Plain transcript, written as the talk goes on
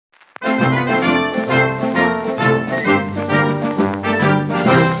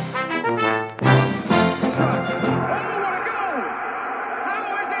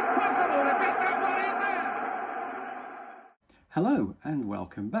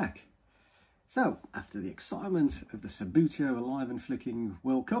welcome back. So, after the excitement of the Subbuteo Alive and Flicking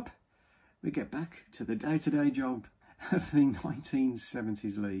World Cup, we get back to the day-to-day job of the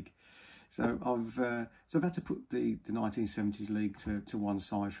 1970s League. So I've had to put the 1970s League to one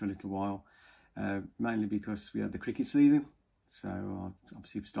side for a little while, mainly because we had the cricket season. So I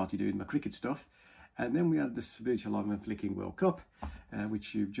obviously started doing my cricket stuff. And then we had the Subbuteo Alive and Flicking World Cup,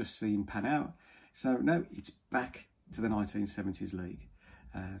 which you've just seen pan out. So now it's back to the 1970s League.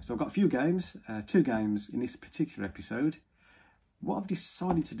 So I've got a few games, 2 games in this particular episode. What I've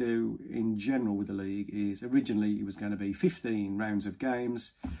decided to do in general with the league is originally it was going to be 15 rounds of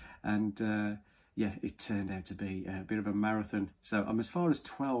games, and yeah, it turned out to be a bit of a marathon. So I'm as far as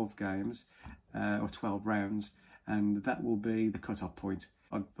 12 games or 12 rounds, and that will be the cut-off point.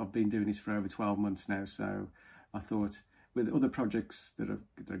 I've been doing this for over 12 months now, so I thought with other projects that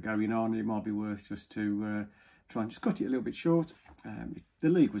are going on, it might be worth just to try and just cut it a little bit short. The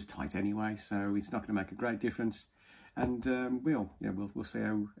league was tight anyway, so it's not going to make a great difference. And we'll see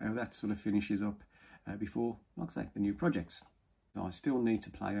how that sort of finishes up before, like I say, the new projects. So I still need to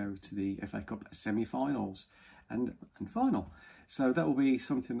play out to the FA Cup semi-finals and final. So that will be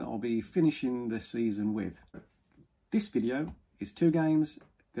something that I'll be finishing the season with. This video is 2 games,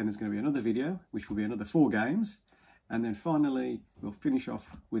 then there's going to be another video, which will be another 4 games. And then finally, we'll finish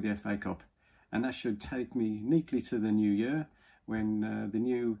off with the FA Cup. And that should take me neatly to the new year, when the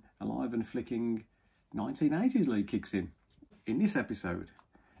new Alive and Flicking 1980s League kicks in. In this episode,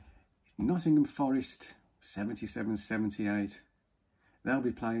 Nottingham Forest 77-78. They'll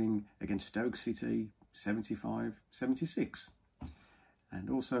be playing against Stoke City 75-76. And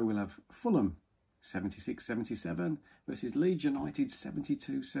also we'll have Fulham 76-77 versus Leeds United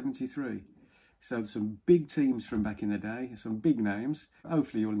 72-73. So there's some big teams from back in the day, some big names.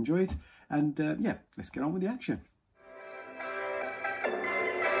 Hopefully you'll enjoy it. And yeah, let's get on with the action.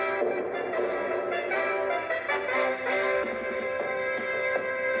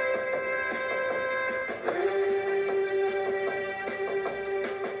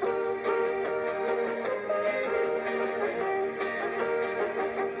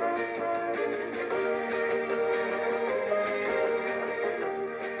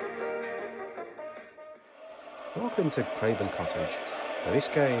 Welcome to Craven Cottage. For this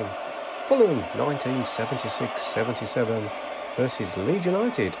game, Fulham 1976-77 versus Leeds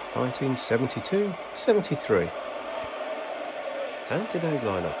United 1972-73. And today's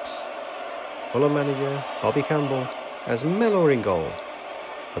lineups. Fulham manager Bobby Campbell as Mellor in goal.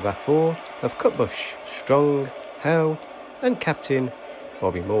 A back 4 of Cutbush, Strong, Howe and captain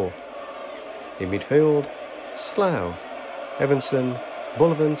Bobby Moore. In midfield, Slough, Evanson,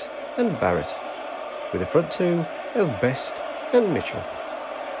 Bullivant and Barrett, with a front 2 of Best and Mitchell.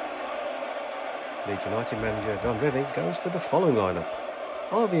 Leeds United manager Don Revie goes for the following lineup.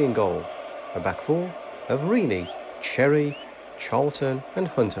 Harvey in goal, a back 4 of Reaney, Cherry, Charlton and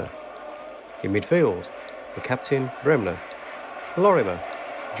Hunter. In midfield, the captain Bremner, Lorimer,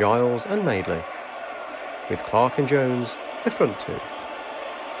 Giles and Madeley, with Clark and Jones the front 2.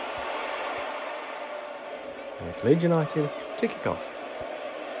 And it's Leeds United to kick off.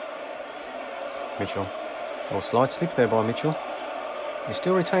 Mitchell. Oh, slight slip there by Mitchell. He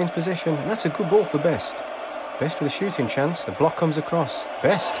still retains possession, and that's a good ball for Best. Best with a shooting chance. A block comes across.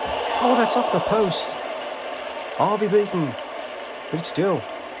 Best. Oh, that's off the post. Harvey beaten. But it's still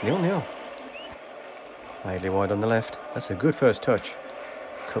 0-0. Madeley wide on the left. That's a good first touch.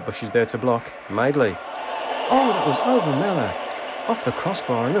 Cutbush is there to block. Madeley. Oh, that was over Mellor. Off the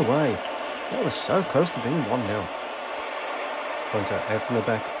crossbar and away. That was so close to being 1-0. Hunter out from the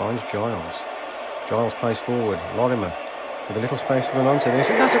back finds Giles. Giles plays forward. Lorimer with a little space to run onto this.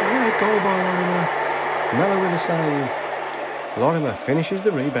 And that's a great goal by Lorimer. Mellor with a save. Lorimer finishes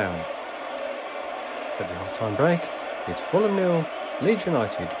the rebound. At the half-time break, it's Fulham 0, Leeds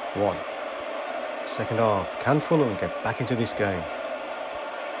United 1. Second half, can Fulham get back into this game?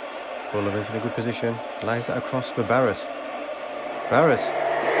 Bullivant in a good position, lays that across for Barrett. Barrett.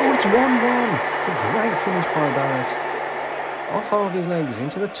 Oh, it's 1-1. A great finish by Barrett. Off Harvey's legs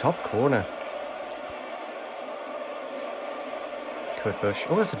into the top corner. Cutbush.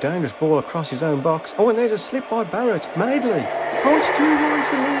 Oh, that's a dangerous ball across his own box. Oh, and there's a slip by Barrett. Madeley. Oh, it's 2-1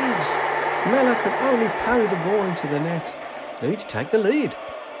 to Leeds. Mellor could only parry the ball into the net. Leeds take the lead.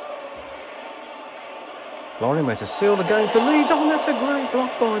 Lorimer to seal the game for Leeds. Oh, and that's a great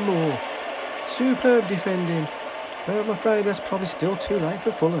block by Moore. Superb defending. But I'm afraid that's probably still too late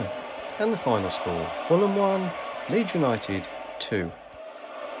for Fulham. And the final score, Fulham 1, Leeds United 2.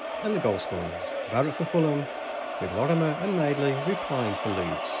 And the goal scorers, Barrett for Fulham, with Lorimer and Madeley replying for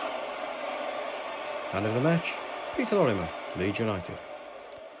Leeds. Man of the match, Peter Lorimer, Leeds United.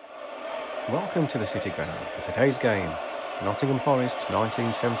 Welcome to the City Ground for today's game. Nottingham Forest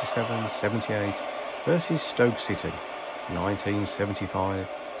 1977-78 versus Stoke City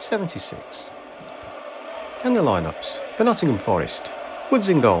 1975-76. And the lineups for Nottingham Forest: Woods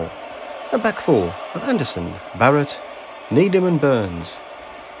in goal, a back four of Anderson, Barrett, Needham and Burns.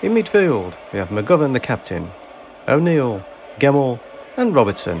 In midfield we have McGovern the captain, O'Neill, Gemmell and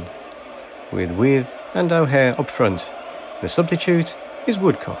Robertson, with and O'Hare up front. The substitute is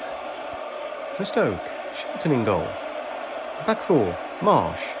Woodcock. For Stoke, Shilton in goal, back four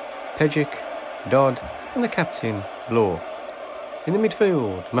Marsh, Pejic, Dodd and the captain Blore. In the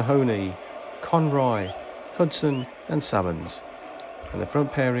midfield Mahoney, Conroy, Hudson and Salmons, and the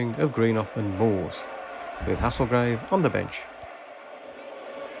front pairing of Greenough and Moores, with Hasselgrave on the bench.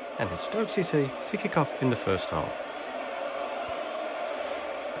 And it's Stoke City to kick off in the first half.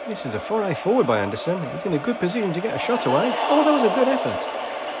 This is a foray forward by Anderson. He's in a good position to get a shot away. Oh, that was a good effort.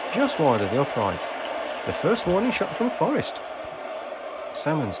 Just wide of the upright. The first warning shot from Forest.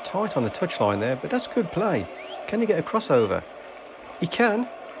 Salmon's tight on the touchline there, but that's good play. Can he get a crossover? He can,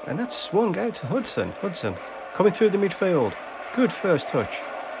 and that's swung out to Hudson. Hudson coming through the midfield. Good first touch.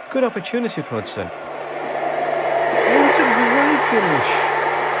 Good opportunity for Hudson. Oh, that's a great finish.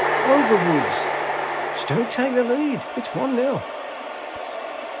 Over Woods. Stoke take the lead. It's 1-0.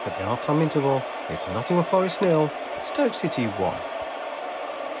 At the half-time interval, it's Nottingham Forest 0, Stoke City 1.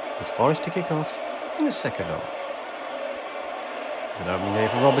 It's Forest to kick off in the second half. There's an opening here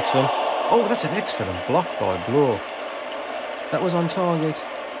for Robertson. Oh, that's an excellent block by Blore. That was on target.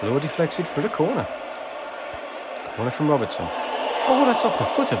 Blore deflects it for the corner. Corner from Robertson. Oh, that's off the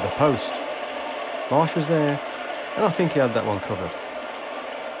foot of the post. Marsh was there, and I think he had that one covered.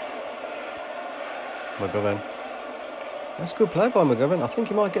 McGovern. That's good play by McGovern. I think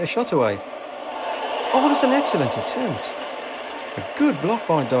he might get a shot away. Oh, that's an excellent attempt. A good block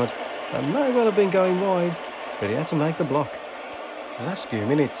by Dodd. That may well have been going wide, but he had to make the block. The last few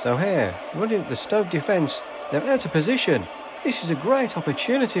minutes, O'Hare running at the Stoke defence. They're out of position. This is a great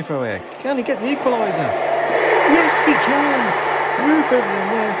opportunity for O'Hare. Can he get the equaliser? Yes, he can. Roof over the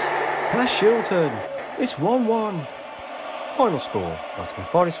net. Past Shilton. It's 1-1. Final score: Nottingham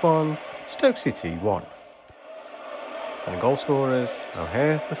Forest 1, Stoke City 1. And the goal scorers: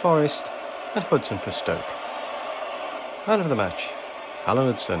 O'Hare for Forest and Hudson for Stoke. Man of the match: Alan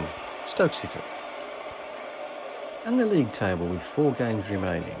Hudson, Stoke City. And the league table with 4 games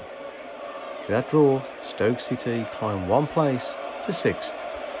remaining. With that draw, Stoke City climbed 1 place to 6th.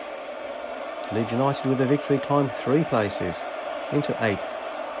 Leeds United with a victory climbed 3 places into 8th.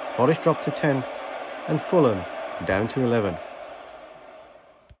 Forest dropped to 10th and Fulham down to 11th.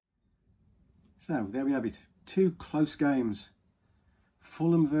 So there we have it. 2 close games.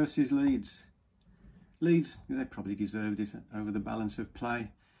 Fulham versus Leeds. Leeds, they probably deserved it over the balance of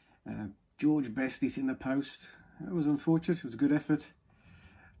play. George Best it in the post. It was unfortunate, it was a good effort.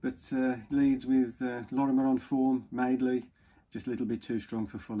 But Leeds with Lorimer on form, Madeley, just a little bit too strong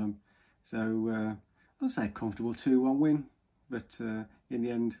for Fulham. So I'll say a comfortable 2-1 win. But in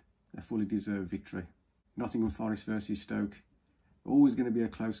the end, a fully deserved victory. Nottingham Forest versus Stoke. Always going to be a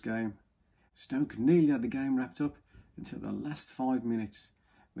close game. Stoke nearly had the game wrapped up until the last 5 minutes,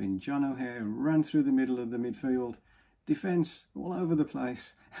 when John O'Hare ran through the middle of the midfield. Defence all over the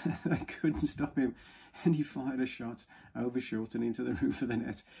place. They couldn't stop him, and he fired a shot over Shilton into the roof of the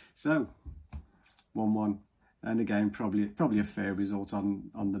net. So 1-1, and again probably a fair result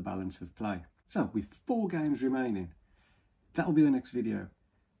on the balance of play. So with 4 games remaining, that'll be the next video.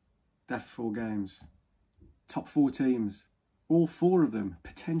 That 4 games, top 4 teams, all 4 of them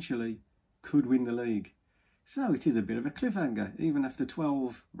potentially could win the league. So it is a bit of a cliffhanger, even after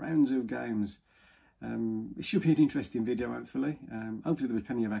 12 rounds of games. It should be an interesting video, hopefully. Hopefully there'll be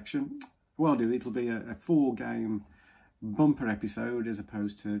plenty of action. Well, it'll be a 4-game bumper episode as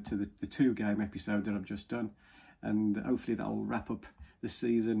opposed to the 2-game episode that I've just done. And hopefully that'll wrap up the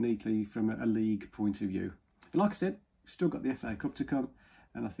season neatly from a league point of view. But like I said, still got the FA Cup to come.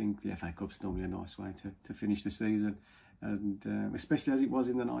 And I think the FA Cup's normally a nice way to finish the season. And especially as it was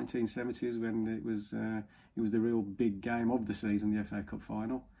in the 1970s, when it was the real big game of the season, the FA Cup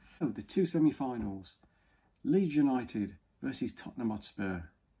final. Oh, the 2 semi-finals: Leeds United versus Tottenham Hotspur,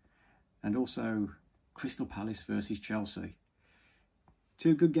 and also Crystal Palace versus Chelsea.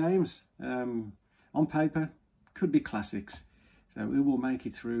 2 good games. On paper, could be classics. So we will make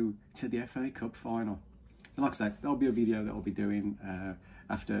it through to the FA Cup final. So like I say, there'll be a video that I'll be doing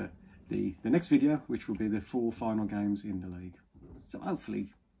after the next video, which will be the 4 final games in the league. So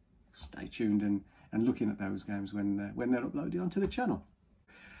hopefully stay tuned and looking at those games when they're uploaded onto the channel.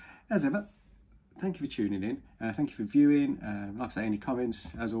 As ever, thank you for tuning in. Thank you for viewing. Like I say, any comments,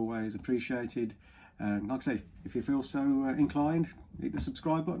 as always, appreciated. Like I say, if you feel so inclined, hit the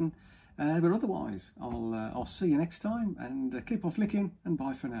subscribe button. But otherwise, I'll see you next time, and keep on flicking, and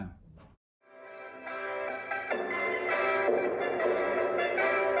bye for now.